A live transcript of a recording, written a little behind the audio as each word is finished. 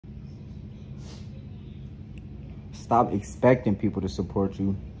Stop expecting people to support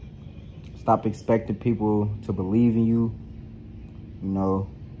you. Stop expecting people to believe in you. You know,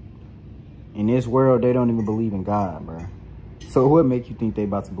 in this world, they don't even believe in God, bro. So what makes you think they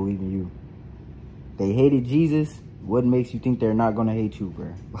about to believe in you? They hated Jesus. What makes you think they're not going to hate you,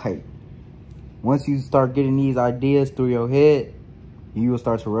 bro? Like, once you start getting these ideas through your head, you will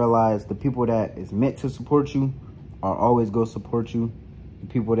start to realize the people that is meant to support you are always going to support you. The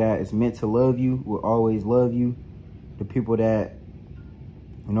people that is meant to love you will always love you. The people that,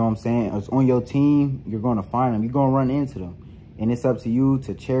 you know what I'm saying, is on your team, you're going to find them. You're going to run into them. And it's up to you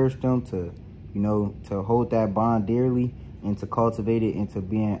to cherish them, to, you know, to hold that bond dearly and to cultivate it into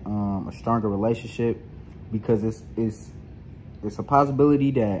being a stronger relationship, because it's a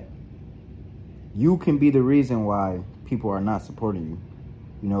possibility that you can be the reason why people are not supporting you.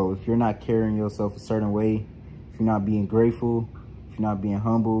 You know, if you're not carrying yourself a certain way, if you're not being grateful, if you're not being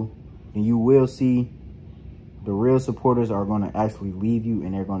humble, then you will see the real supporters are going to actually leave you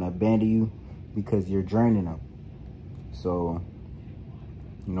and they're going to abandon you because you're draining them. So,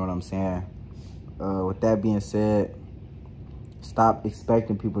 you know what I'm saying? With that being said, stop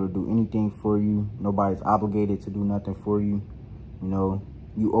expecting people to do anything for you. Nobody's obligated to do nothing for you. You know,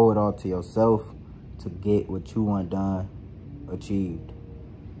 you owe it all to yourself to get what you want done, achieved.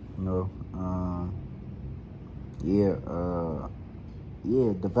 You know,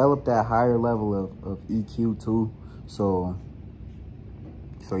 yeah, develop that higher level of EQ too, so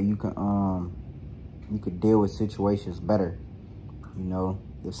you can deal with situations better. You know,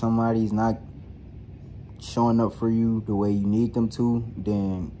 if somebody's not showing up for you the way you need them to,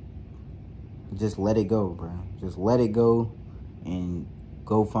 then just let it go, bro. Just let it go and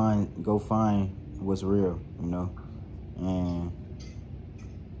go find what's real, you know. And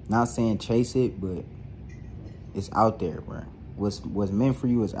not saying chase it, but it's out there, bro. What's meant for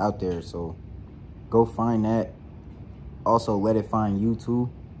you is out there, so go find that. Also, let it find you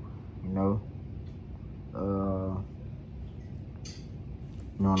too, you know. You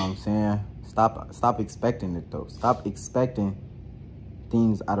know what I'm saying? Stop expecting it though. Stop expecting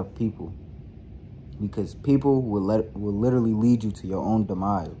things out of people, because people will literally lead you to your own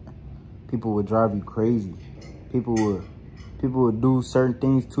demise. People will drive you crazy. People will do certain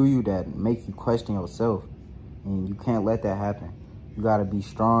things to you that make you question yourself, and you can't let that happen. You gotta be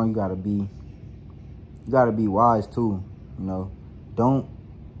strong. You gotta be wise too. You know, don't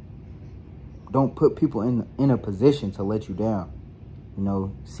put people in a position to let you down. You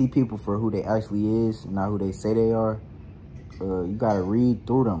know, see people for who they actually is, not who they say they are. You gotta read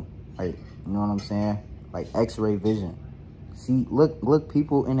through them, like, you know what I'm saying? Like X-ray vision. See, look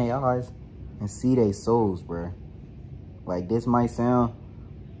people in their eyes and see their souls, bruh. Like, this might sound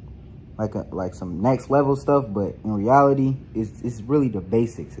like some next level stuff, but in reality, it's really the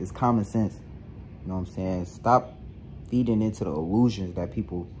basics. It's common sense. You know what I'm saying? Stop feeding into the illusions that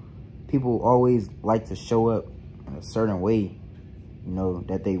people always like to show up in a certain way. You know,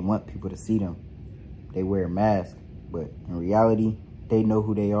 that they want people to see them. They wear a mask, but in reality, they know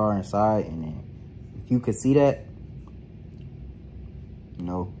who they are inside. And then if you could see that, you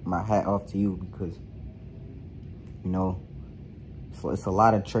know, my hat off to you, because, you know, it's a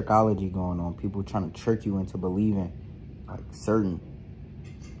lot of trickology going on. People trying to trick you into believing like certain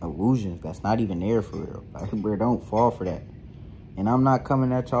illusions that's not even there for real. Like, bro, don't fall for that. And I'm not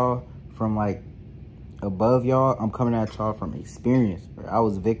coming at y'all from like above y'all. I'm coming at y'all from experience, bro. I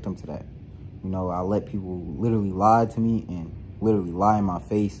was a victim to that. You know, I let people literally lie to me and literally lie in my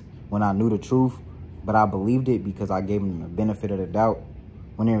face when I knew the truth, but I believed it because I gave them the benefit of the doubt.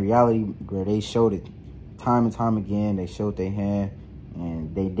 When in reality, bro, they showed it time and time again. They showed their hand,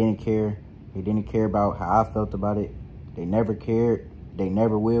 and they didn't care. They didn't care about how I felt about it. They never cared. They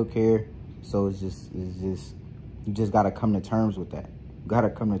never will care. So it's just you just gotta come to terms with that. You gotta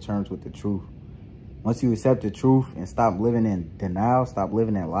come to terms with the truth. Once you accept the truth and stop living in denial, stop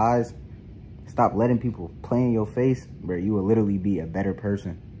living in lies, stop letting people play in your face, bro, you will literally be a better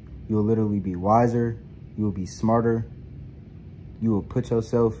person. You will literally be wiser. You will be smarter. You will put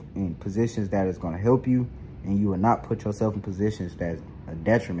yourself in positions that is going to help you, and you will not put yourself in positions that's a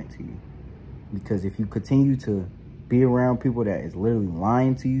detriment to you. Because if you continue to be around people that is literally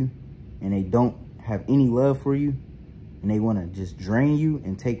lying to you, and they don't have any love for you, and they want to just drain you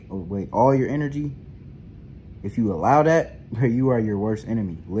and take away all your energy, if you allow that, you are your worst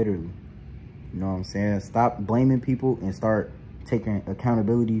enemy, literally. You know what I'm saying? Stop blaming people and start taking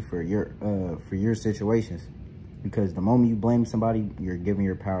accountability for your situations. Because the moment you blame somebody, you're giving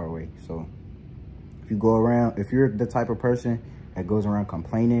your power away. So if you're the type of person that goes around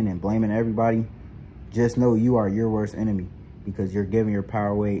complaining and blaming everybody, just know you are your worst enemy, because you're giving your power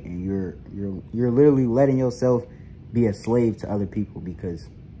away, and you're literally letting yourself be a slave to other people, because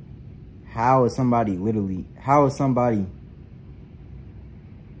how is somebody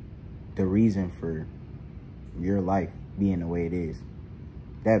the reason for your life being the way it is?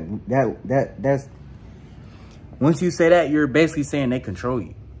 That's once you say that, you're basically saying they control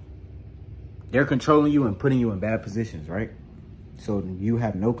you. They're controlling you and putting you in bad positions, right? So you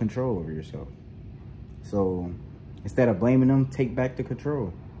have no control over yourself. So instead of blaming them, take back the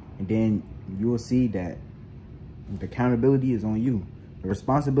control. And then you will see that the accountability is on you. The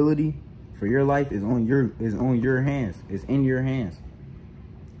responsibility for your life is on your hands. It's in your hands.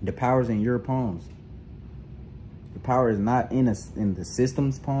 The power's in your palms. The power is not in the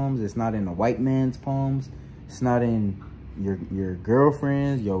system's palms. It's not in the white man's palms. It's not in your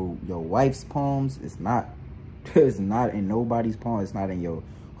girlfriend's, your wife's palms. It's not in nobody's palms. It's not in your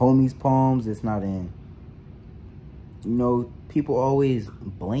homie's palms. It's not in, you know, people always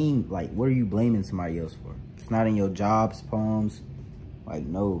blame, like, what are you blaming somebody else for? It's not in your job's palms. Like,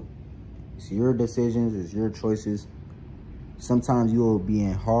 no, it's your decisions, it's your choices. Sometimes you'll be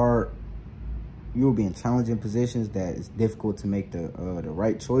in challenging positions that it's difficult to make the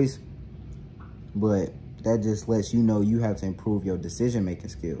right choice, but that just lets you know you have to improve your decision-making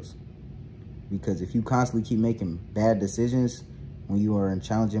skills. Because if you constantly keep making bad decisions when you are in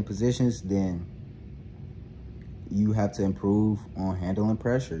challenging positions, then you have to improve on handling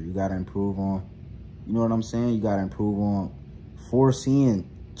pressure. You got to improve on, you know what I'm saying? You got to improve on foreseeing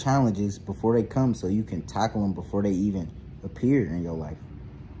challenges before they come, so you can tackle them before they even appear in your life.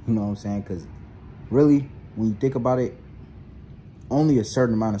 You know what I'm saying? Because really, when you think about it, only a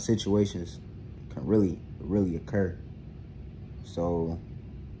certain amount of situations can really occur. So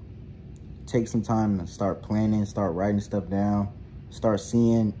take some time to start planning, start writing stuff down, start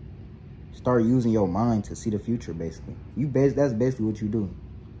using your mind to see the future. Basically, that's basically what you do.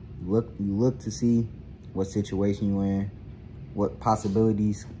 You look to see what situation you're in, what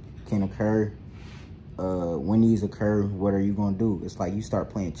possibilities can occur. When these occur, what are you gonna do? It's like you start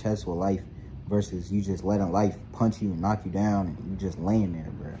playing chess with life versus you just letting life punch you and knock you down and you just laying there,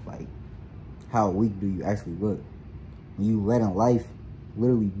 bro. Like, how weak do you actually look? You letting life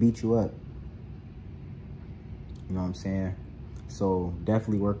literally beat you up. You know what I'm saying? So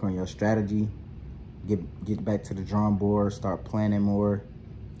definitely work on your strategy. Get back to the drawing board. Start planning more.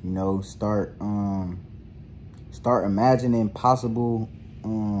 You know, start imagining possible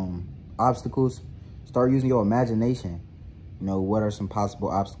obstacles. Start using your imagination. You know, what are some possible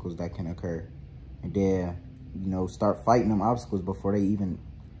obstacles that can occur? And then, you know, start fighting them obstacles before they even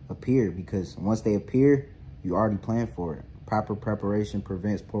appear. Because once they appear, you already planned for it. Proper preparation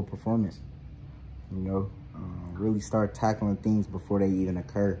prevents poor performance. You know, really start tackling things before they even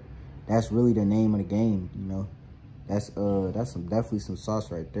occur. That's really the name of the game, you know. That's definitely some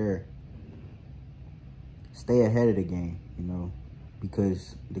sauce right there. Stay ahead of the game, you know,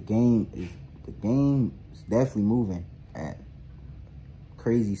 because the game is definitely moving at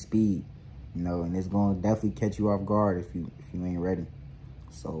crazy speed, you know, and it's going to definitely catch you off guard if you ain't ready.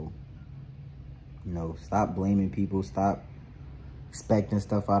 So, you know, stop blaming people, stop expecting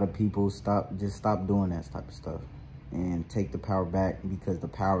stuff out of people, just stop doing that type of stuff and take the power back, because the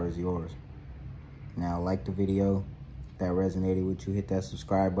power is yours. Now, like the video, if that resonated with you, hit that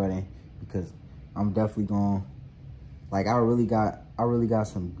subscribe button, because I'm definitely going, like, I really got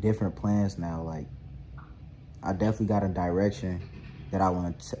some different plans now. Like, I definitely got a direction that I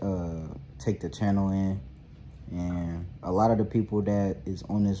want to take the channel in. And a lot of the people that is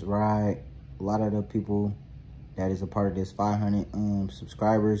on this ride, a lot of the people that is a part of this 500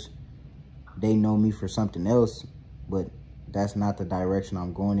 subscribers, they know me for something else, but that's not the direction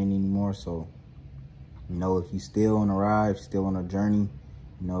I'm going in anymore. So, you know, if you still on the ride, still on a journey,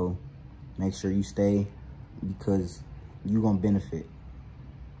 you know, make sure you stay, because you're going to benefit.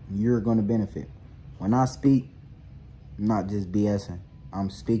 You're going to benefit. When I speak, I'm not just BSing. I'm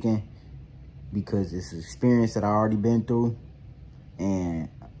speaking because it's an experience that I already been through, and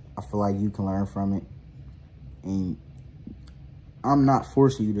I feel like you can learn from it. And I'm not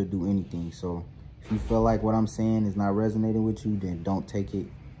forcing you to do anything. So if you feel like what I'm saying is not resonating with you, then don't take it.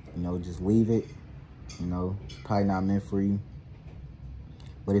 You know, just leave it. You know, it's probably not meant for you.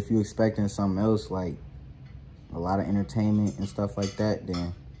 But if you're expecting something else, like a lot of entertainment and stuff like that,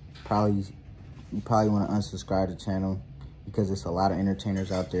 then you probably want to unsubscribe to the channel, because there's a lot of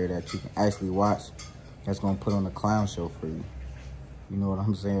entertainers out there that you can actually watch that's going to put on a clown show for you. You know what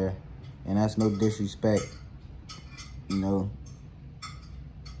I'm saying? And that's no disrespect. You know,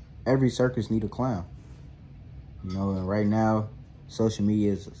 every circus need a clown. You know, and right now, social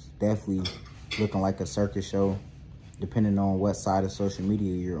media is definitely looking like a circus show. depending on what side of social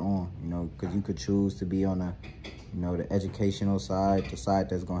media you're on, you know, because you could choose to be on the, you know, the educational side, the side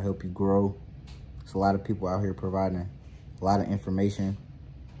that's going to help you grow. There's a lot of people out here providing a lot of information.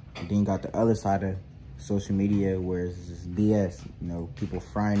 And then you got the other side of social media where it's just BS, you know, people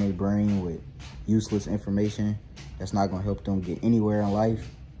frying their brain with useless information that's not going to help them get anywhere in life.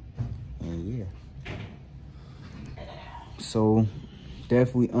 And yeah. So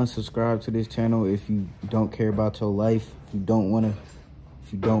definitely unsubscribe to this channel if you don't care about your life. If you don't want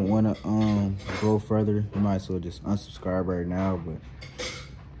to grow further, you might as well just unsubscribe right now. But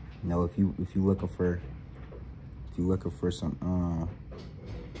you know, if you looking for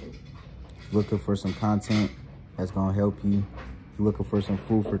some content that's gonna help you, if you're looking for some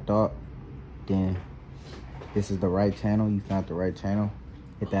food for thought, then this is the right channel. You found the right channel.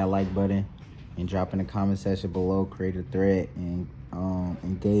 Hit that like button and drop in the comment section below, create a thread, and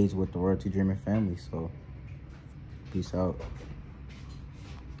engage with the Royalty Dreaming family. So peace out.